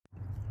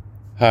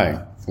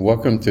Hi,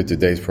 welcome to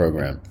today's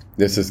program.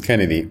 This is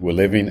Kennedy. We're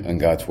living on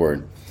God's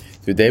Word.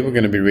 Today we're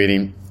going to be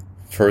reading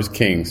 1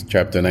 Kings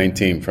chapter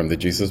 19 from the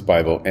Jesus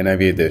Bible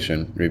NIV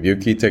edition, review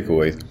key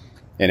takeaways,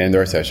 and end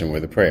our session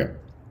with a prayer.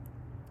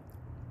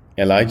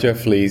 Elijah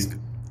flees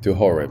to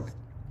Horeb.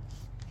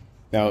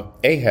 Now,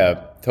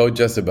 Ahab told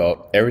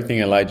Jezebel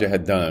everything Elijah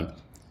had done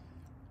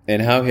and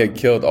how he had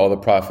killed all the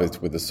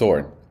prophets with the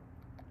sword.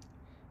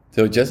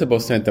 So Jezebel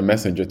sent a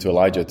messenger to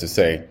Elijah to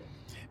say,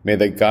 "May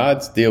the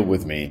gods deal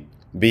with me,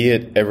 be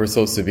it ever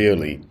so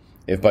severely,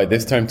 if by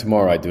this time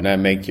tomorrow I do not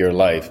make your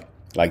life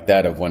like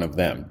that of one of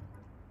them."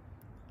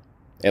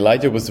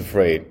 Elijah was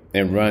afraid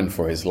and ran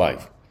for his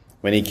life.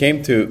 When he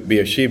came to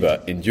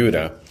Beersheba in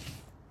Judah,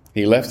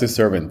 he left his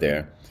servant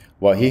there,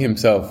 while he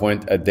himself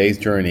went a day's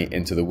journey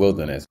into the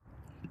wilderness.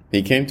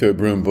 He came to a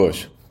broom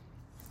bush,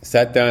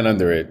 sat down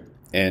under it,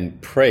 and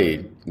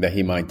prayed that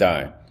he might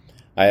die.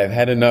 "I have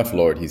had enough,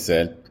 Lord," he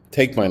said.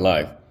 "Take my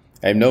life.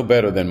 I am no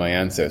better than my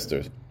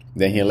ancestors."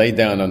 Then he lay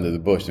down under the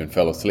bush and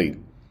fell asleep.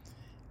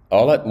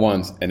 All at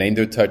once an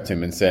angel touched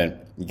him and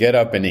said, "Get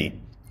up and eat."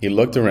 He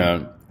looked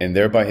around, and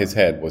there by his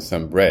head was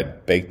some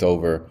bread baked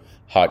over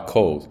hot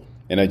coals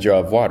and a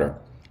jar of water.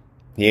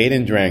 He ate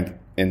and drank,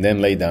 and then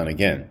lay down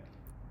again.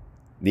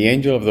 The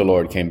angel of the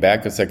Lord came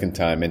back a second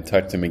time and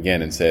touched him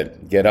again and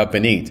said, "Get up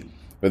and eat,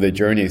 for the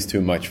journey is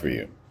too much for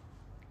you."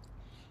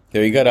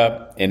 So he got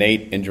up and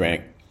ate and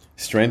drank.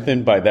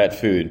 Strengthened by that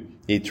food,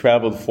 he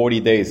traveled 40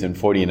 days and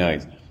 40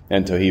 nights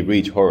until he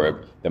reached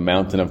Horeb, the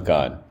mountain of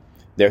God.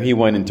 There he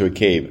went into a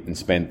cave and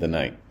spent the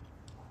night.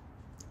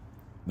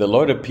 The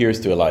Lord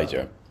appears to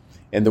Elijah,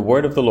 and the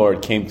word of the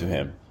Lord came to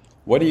him.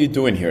 "What are you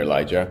doing here,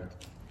 Elijah?"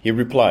 He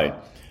replied,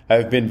 "I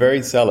have been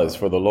very zealous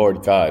for the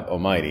Lord God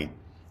Almighty.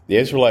 The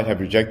Israelites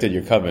have rejected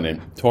your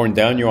covenant, torn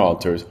down your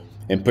altars,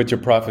 and put your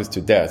prophets to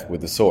death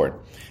with the sword.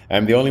 I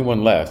am the only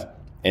one left,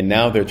 and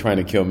now they're trying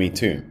to kill me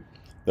too."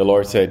 The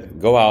Lord said,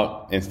 "Go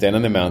out and stand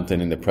on the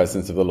mountain in the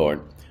presence of the Lord,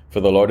 for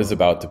the Lord is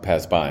about to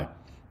pass by."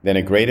 Then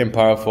a great and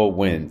powerful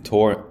wind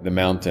tore the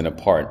mountain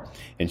apart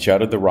and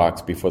shattered the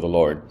rocks before the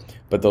Lord.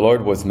 But the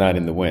Lord was not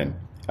in the wind.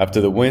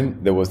 After the wind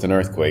there was an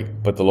earthquake,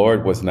 but the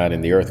Lord was not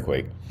in the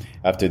earthquake.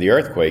 After the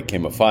earthquake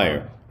came a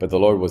fire, but the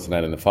Lord was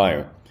not in the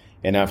fire.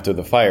 And after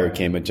the fire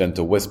came a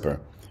gentle whisper.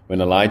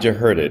 When Elijah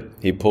heard it,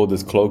 he pulled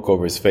his cloak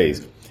over his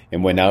face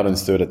and went out and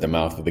stood at the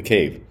mouth of the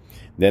cave.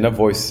 Then a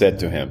voice said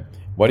to him,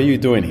 "What are you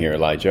doing here,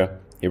 Elijah?"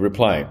 He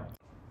replied,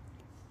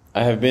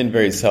 "I have been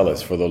very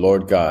zealous for the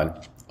Lord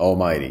God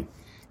Almighty.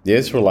 The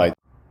Israelites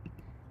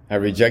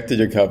have rejected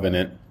your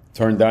covenant,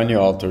 torn down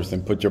your altars,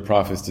 and put your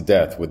prophets to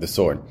death with the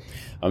sword.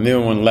 I'm the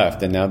only one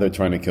left, and now they're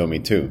trying to kill me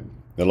too."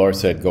 The Lord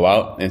said, "Go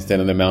out and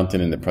stand on the mountain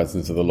in the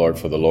presence of the Lord,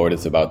 for the Lord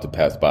is about to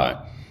pass by."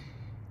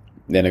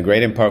 Then a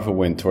great and powerful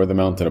wind tore the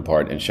mountain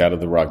apart and shattered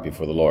the rock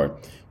before the Lord.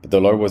 But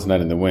the Lord was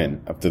not in the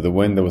wind. After the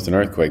wind there was an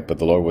earthquake, but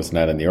the Lord was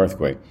not in the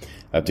earthquake.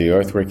 After the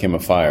earthquake came a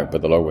fire,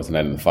 but the Lord was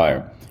not in the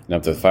fire. And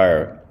after the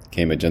fire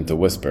came a gentle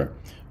whisper.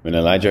 When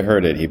Elijah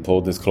heard it, he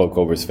pulled his cloak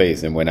over his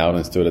face and went out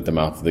and stood at the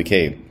mouth of the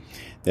cave.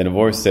 Then a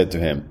voice said to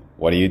him,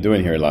 "What are you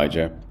doing here,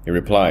 Elijah?" He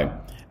replied,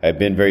 "I have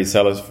been very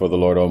zealous for the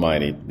Lord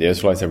Almighty. The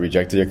Israelites have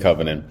rejected your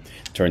covenant,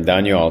 turned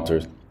down your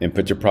altars, and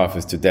put your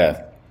prophets to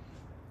death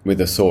with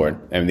the sword.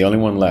 I am the only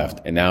one left,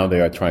 and now they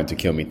are trying to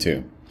kill me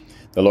too."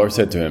 The Lord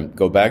said to him,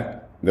 "Go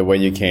back the way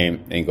you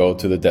came and go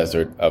to the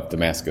desert of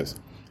Damascus.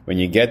 When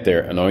you get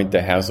there, anoint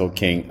the Hazael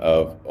king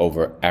of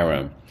over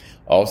Aram.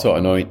 Also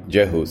anoint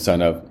Jehu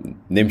son of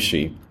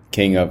Nimshi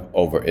king of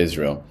over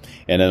Israel,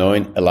 and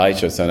anoint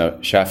Elisha son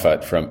of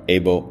Shaphat from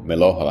Abel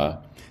Meholah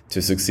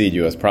to succeed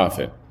you as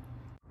prophet.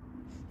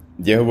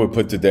 Jehu will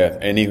put to death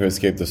any who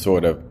escaped the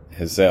sword of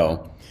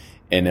Hazael,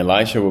 and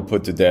Elisha will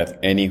put to death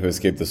any who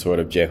escaped the sword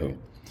of Jehu.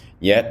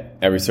 Yet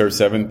I reserve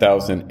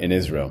 7,000 in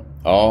Israel,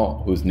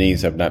 all whose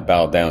knees have not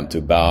bowed down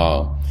to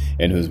Baal,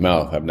 and whose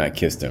mouth have not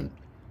kissed him."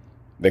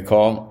 The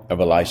call of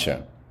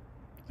Elisha.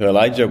 So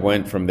Elijah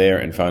went from there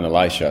and found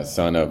Elisha,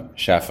 son of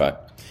Shaphat.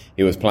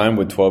 He was plying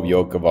with 12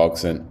 yoke of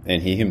oxen,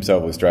 and he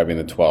himself was driving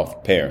the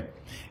 12th pair.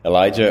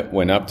 Elijah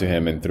went up to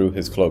him and threw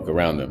his cloak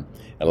around him.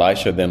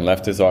 Elisha then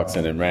left his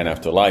oxen and ran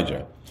after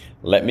Elijah.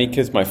 "Let me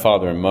kiss my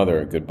father and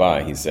mother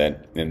goodbye," he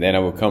said, "and then I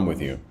will come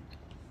with you."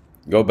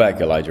 "Go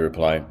back," Elijah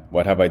replied.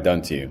 "What have I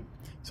done to you?"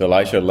 So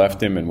Elisha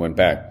left him and went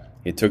back.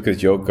 He took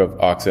his yoke of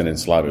oxen and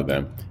slaughtered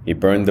them. He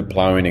burned the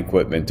plowing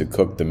equipment to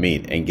cook the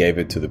meat and gave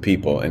it to the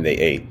people, and they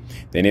ate.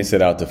 Then he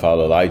set out to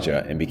follow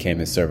Elijah and became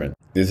his servant.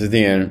 This is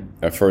the end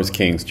of 1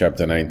 Kings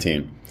chapter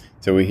 19.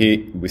 So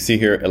we see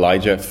here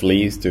Elijah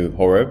flees to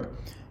Horeb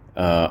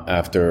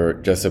after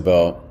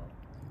Jezebel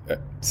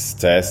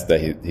says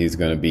that he's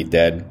going to be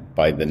dead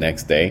by the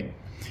next day.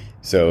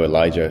 So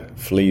Elijah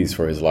flees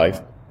for his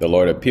life. The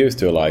Lord appears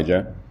to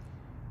Elijah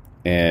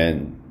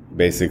and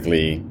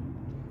basically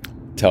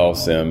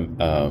tells him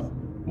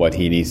what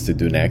he needs to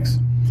do next.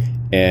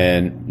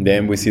 And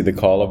then we see the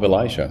call of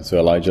Elisha. So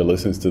Elijah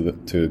listens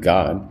to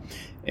God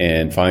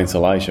and finds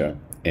Elisha.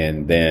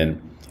 And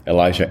then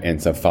Elisha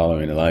ends up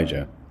following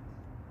Elijah.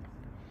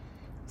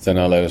 So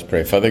now let us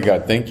pray. Father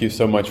God, thank you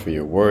so much for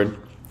your word.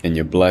 and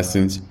your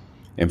blessings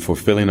and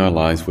fulfilling our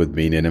lives with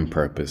meaning and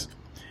purpose.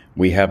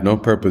 We have no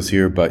purpose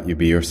here but you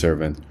be your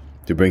servant,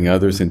 to bring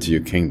others into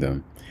your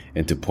kingdom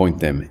and to point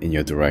them in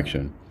your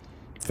direction.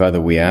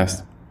 Father, we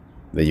ask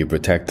that you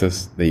protect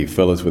us, that you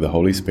fill us with the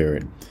Holy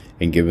Spirit,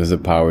 and give us the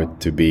power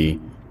to be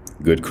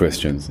good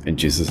Christians. In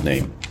Jesus'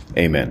 name,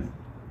 amen.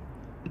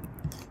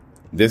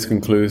 This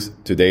concludes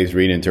today's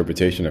reading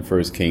interpretation of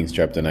 1 Kings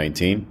chapter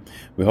 19.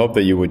 We hope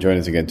that you will join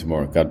us again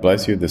tomorrow. God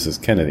bless you. This is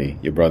Kennedy,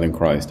 your brother in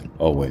Christ,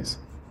 always.